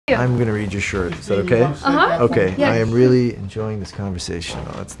I'm going to read your shirt. Is that okay? Uh-huh. Okay. Yeah. I am really enjoying this conversation.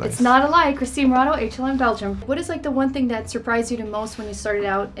 Oh, that's nice. It's not a lie. Christine Morado, HLM Belgium. What is like the one thing that surprised you the most when you started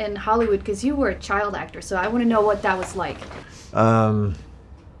out in Hollywood? Because you were a child actor, so I want to know what that was like. I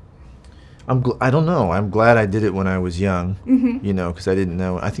don't know. I'm glad I did it when I was young, Mm-hmm. you know, because I didn't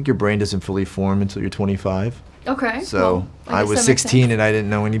know. I think your brain doesn't fully form until you're 25. Okay. So well, I guess was that makes 16 sense. and I didn't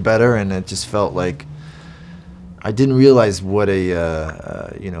know any better, and it just felt like I didn't realize what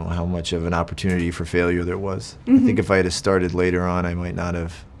a, you know, how much of an opportunity for failure there was. Mm-hmm. I think if I had started later on, I might not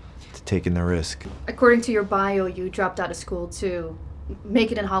have taken the risk. According to your bio, you dropped out of school to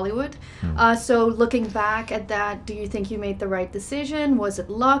make it in Hollywood. So looking back at that, do you think you made the right decision? Was it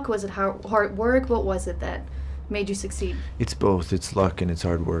luck? Was it hard work? What was it that made you succeed? It's both. It's luck and it's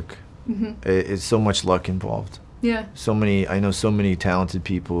hard work. Mm-hmm. It's so much luck involved. Yeah. I know so many talented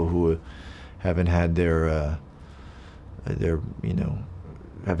people who haven't had their you know,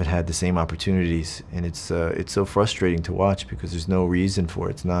 haven't had the same opportunities, and it's so frustrating to watch because there's no reason for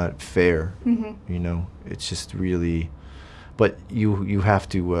it. It's not fair. Mm-hmm. You know, it's just really, but you have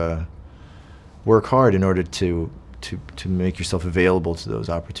to work hard in order to make yourself available to those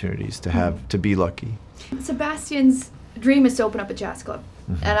opportunities, to be lucky. Sebastian's dream is to open up a jazz club.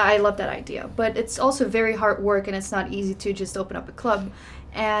 Mm-hmm. And I love that idea. But it's also very hard work, and it's not easy to just open up a club.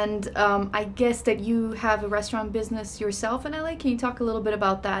 And I guess that you have a restaurant business yourself in LA. Can you talk a little bit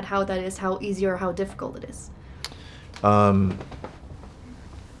about that, how that is, how easy or how difficult it is?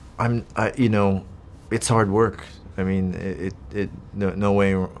 You know, it's hard work. I mean, no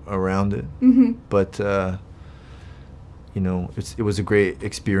way around it. Mm-hmm. But you know, it was a great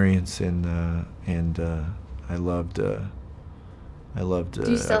experience, and I loved. Do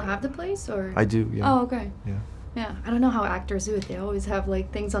you still have the place, or? I do. Yeah. Oh, okay. Yeah. Yeah, I don't know how actors do it. They always have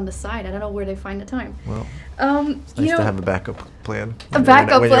like things on the side. I don't know where they find the time. Well, it's you nice know, to have a backup plan. A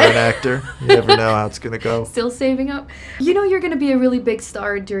backup when plan. you're an actor, you never know how it's gonna go. Still saving up. You know you're going to be a really big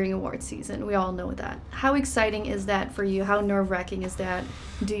star during award season. We all know that. How exciting is that for you? How nerve-wracking is that?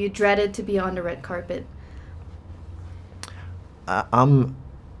 Do you dread it to be on the red carpet? You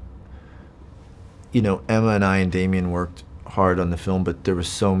know, Emma and I and Damien worked hard on the film, but there were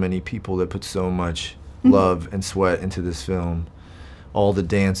so many people that put so much love and sweat into this film. All the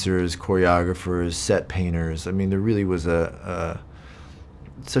dancers, choreographers, set painters. I mean, there really was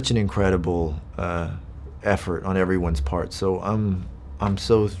such an incredible effort on everyone's part. So I'm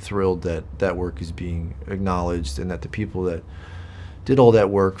so thrilled that that work is being acknowledged, and that the people that did all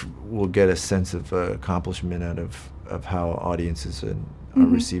that work will get a sense of accomplishment out of how audiences are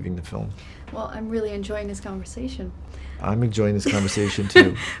receiving the film. Well, I'm really enjoying this conversation. I'm enjoying this conversation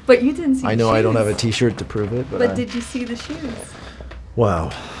too. But you didn't see I the know shoes. I don't have a T-shirt to prove it, But did you see the shoes? Wow.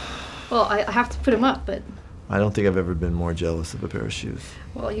 Well, I have to put them up, but... I don't think I've ever been more jealous of a pair of shoes.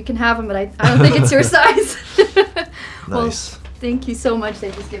 Well, you can have them, but I don't think it's your size. Nice. Well, thank you so much. They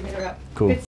just give me the wrap. Cool.